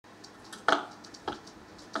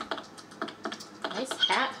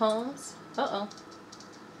Holmes. Uh-oh.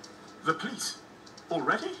 The police?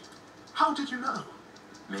 Already? How did you know?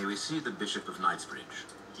 May we see the Bishop of Knightsbridge?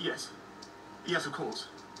 Yes. Yes, of course.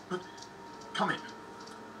 But come in.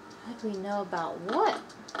 How do we know about what?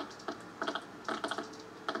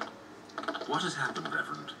 What has happened,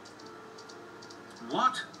 Reverend?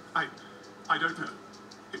 What? I don't know.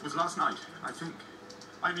 It was last night, I think.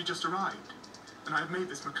 I only just arrived, and I have made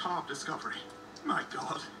this macabre discovery. My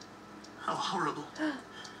God. How horrible.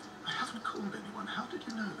 I haven't called anyone. How did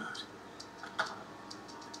you know that?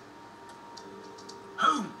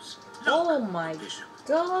 Holmes! Look! Oh my Bishop,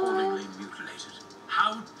 God. appallingly mutilated.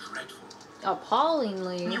 How dreadful.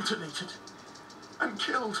 Appallingly. Mutilated. And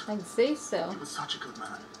killed. I'd say so. He was such a good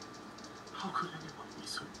man. How could anyone be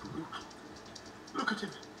so brutal? Look at him.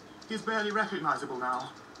 He's barely recognizable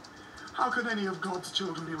now. How could any of God's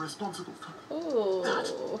children be responsible for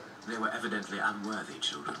that? Oh. They were evidently unworthy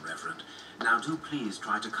children, Reverend. Now do please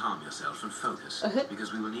try to calm yourself and focus,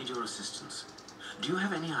 because we will need your assistance. Do you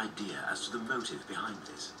have any idea as to the motive behind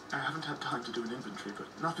this? I haven't had time to do an inventory,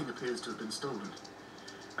 but nothing appears to have been stolen.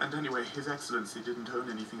 And anyway, His Excellency didn't own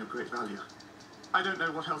anything of great value. I don't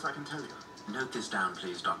know what else I can tell you. Note this down,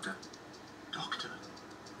 please, Doctor. Doctor?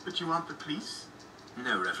 But you aren't the police?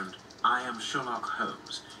 No, Reverend. I am Sherlock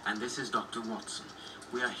Holmes, and this is Dr. Watson.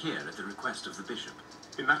 We are here at the request of the Bishop.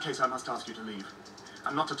 In that case, I must ask you to leave.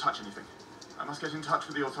 And not to touch anything. I must get in touch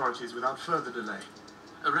with the authorities without further delay.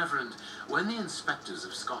 Reverend, when the inspectors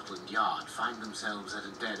of Scotland Yard find themselves at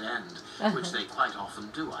a dead end, which they quite often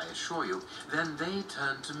do, I assure you, then they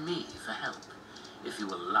turn to me for help. If you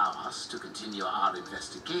will allow us to continue our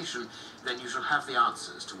investigation, then you shall have the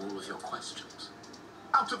answers to all of your questions.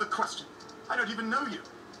 Out of the question. I don't even know you.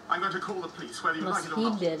 I'm going to call the police, whether you like it or He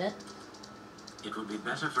not. did it. It would be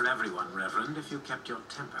better for everyone, Reverend, if you kept your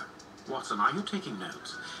temper. Watson, are you taking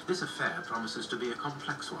notes? This affair promises to be a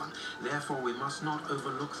complex one. Therefore, we must not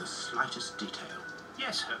overlook the slightest detail.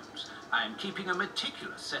 Yes, Holmes. I am keeping a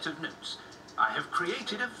meticulous set of notes. I have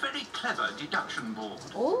created a very clever deduction board.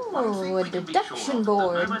 One thing Oh, a we can be deduction sure of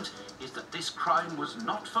board. at the moment is that this crime was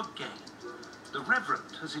not for gain. The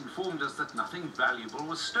Reverend has informed us that nothing valuable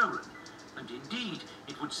was stolen. And indeed,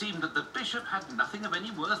 it would seem that the Bishop had nothing of any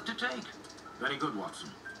worth to take. Very good, Watson.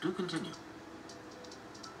 Do continue.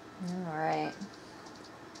 Alright.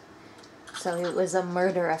 So it was a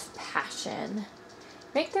murder of passion.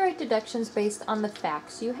 Make the right deductions based on the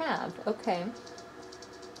facts you have. Okay.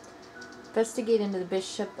 Investigate into the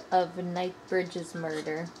Bishop of Knightsbridge's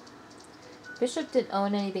murder. Bishop didn't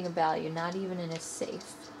own anything of value, not even in his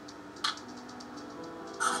safe.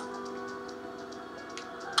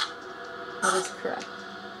 That is correct.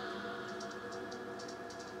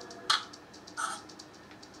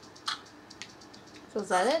 So is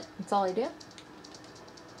that it? That's all I do?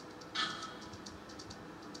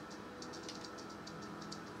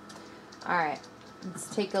 Alright.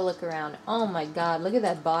 Let's take a look around. Oh my God, look at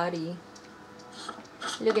that body.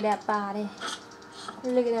 Look at that body.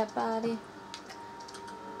 Look at that body.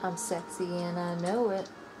 I'm sexy and I know it.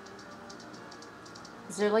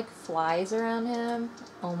 Is there like flies around him?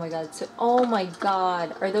 Oh my God. So, oh my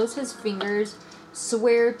God. Are those his fingers?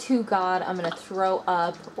 Swear to God, I'm gonna throw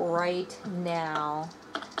up right now.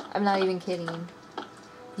 I'm not even kidding.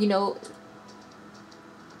 You know,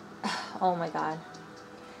 oh my God.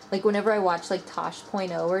 Like whenever I watch like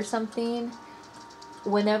Tosh.0 or something,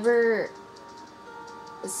 whenever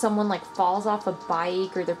someone like falls off a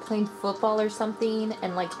bike or they're playing football or something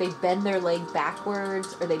and like they bend their leg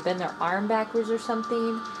backwards or they bend their arm backwards or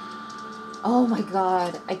something, oh my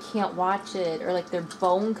God, I can't watch it. Or like their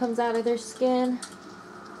bone comes out of their skin,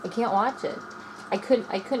 I can't watch it. I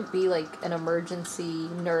couldn't be like an emergency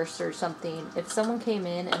nurse or something. If someone came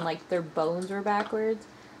in and like their bones were backwards,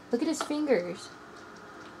 look at his fingers.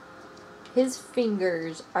 His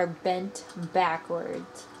fingers are bent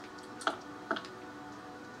backwards.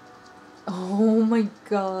 Oh my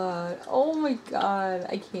God. Oh my God.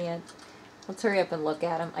 I can't. Let's hurry up and look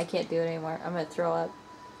at him. I can't do it anymore. I'm gonna throw up.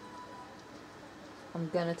 I'm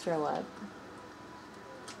gonna throw up.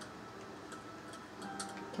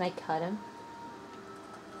 Can I cut him?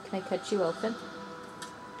 Can I cut you open?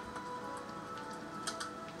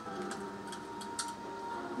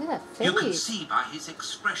 Look at that face. You can see by his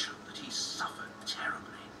expression that he suffered terribly.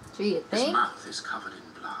 Gee, you His think? mouth is covered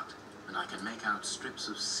in blood, and I can make out strips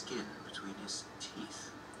of skin between his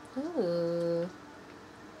teeth. Ooh.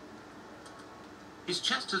 His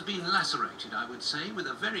chest has been lacerated, I would say, with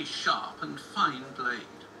a very sharp and fine blade.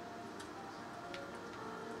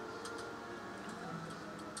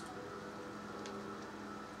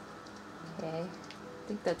 Okay. I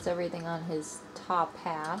think that's everything on his top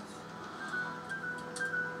half.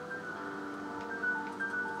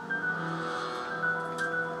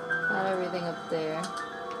 Got everything up there.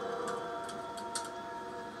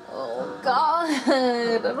 Oh God!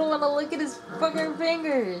 I don't want to look at his fucking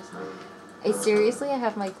fingers. Seriously, I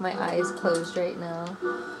have my eyes closed right now.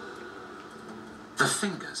 The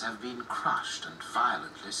fingers have been crushed and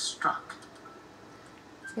violently struck.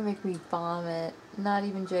 It's gonna make me vomit. Not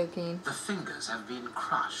even joking. The fingers have been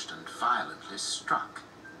crushed and violently struck.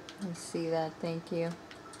 I see that, thank you.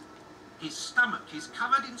 His stomach is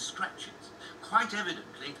covered in scratches. Quite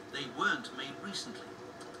evidently, they weren't made recently.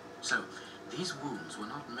 So, these wounds were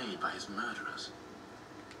not made by his murderers.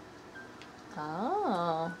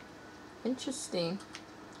 Oh, interesting.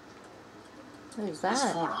 What is that?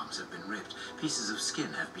 His forearms have been ripped. Pieces of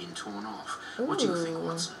skin have been torn off. What do you think, Ooh.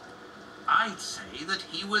 Watson? I'd say that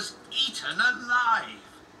he was eaten alive.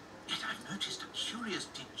 Yet I've noticed a curious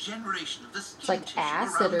degeneration of the skin It's like tissue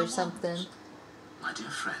acid around or the something. wounds. My dear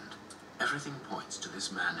friend, everything points to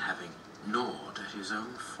this man having gnawed at his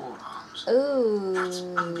own forearms. That's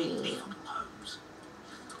Ooh. unbelievable, Holmes.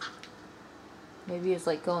 Maybe he was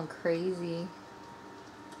like going crazy.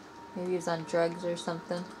 Maybe he was on drugs or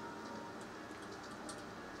something.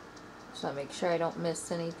 So I make sure I don't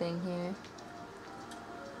miss anything here.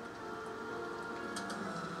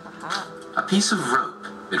 Aha. A piece of rope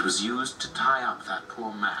that was used to tie up that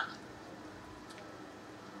poor man.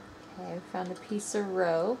 Okay, I found a piece of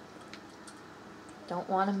rope. Don't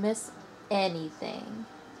want to miss anything.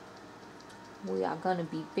 We are going to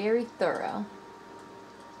be very thorough.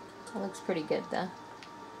 That looks pretty good though.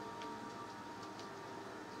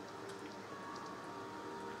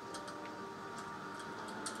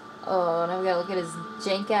 Oh, now we gotta look at his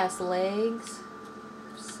jank ass legs.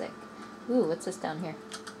 Sick. Ooh, what's this down here?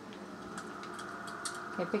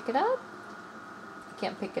 Can I pick it up? I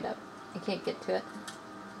can't pick it up. I can't get to it.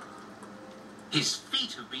 His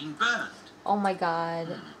feet have been burned. Oh my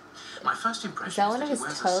god. My first impression Is that one that of he his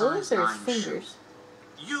wears a toes size or his 9 fingers?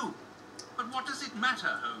 You. But what does it matter,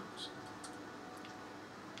 Holmes?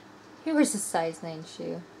 He wears a size 9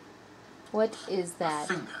 shoe. What is A that?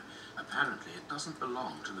 finger. Apparently, it doesn't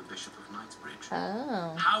belong to the Bishop of Knightsbridge.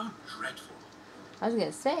 Oh. How dreadful. I was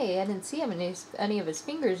gonna say, I didn't see him and any of his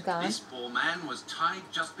fingers gone. This poor man was tied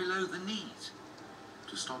just below the knees.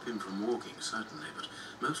 To stop him from walking, certainly, but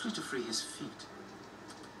mostly to free his feet.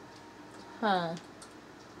 Huh.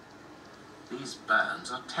 These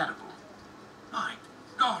burns are terrible. My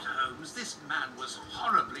God, Holmes, this man was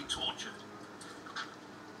horribly tortured.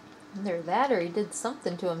 Either that or he did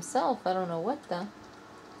something to himself. I don't know what though.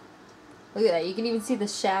 Look at that. You can even see the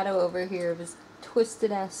shadow over here of his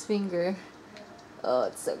twisted ass finger. Oh,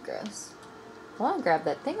 it's so gross. I want to grab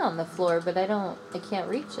that thing on the floor, but I can't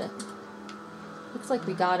reach it. Looks like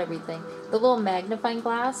we got everything. The little magnifying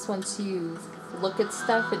glass, once you look at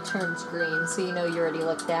stuff, it turns green, so you know you already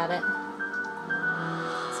looked at it.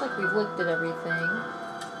 Looks like we've looked at everything.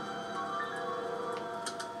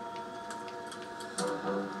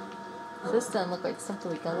 So this doesn't look like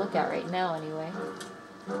something we can look at right now anyway.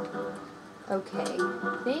 Okay,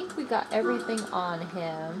 I think we got everything on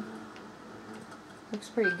him. Looks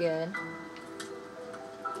pretty good.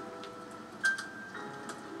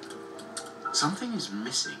 Something is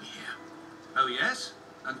missing here. Oh, yes?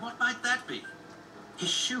 And what might that be? His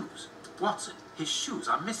shoes. Watson, his shoes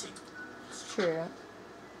are missing. It's true.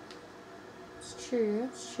 It's true,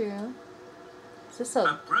 it's true. Is this A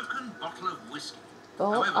a... broken bottle of whiskey.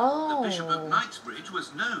 Oh, However, oh. the Bishop of Knightsbridge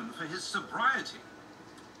was known for his sobriety.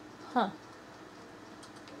 Huh.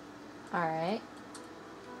 Alright.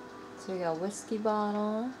 So we got a whiskey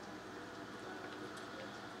bottle.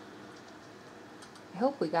 I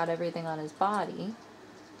hope we got everything on his body.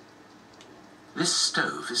 This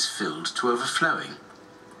stove is filled to overflowing.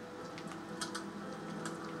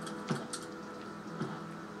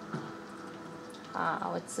 Ah,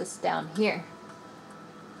 what's this down here?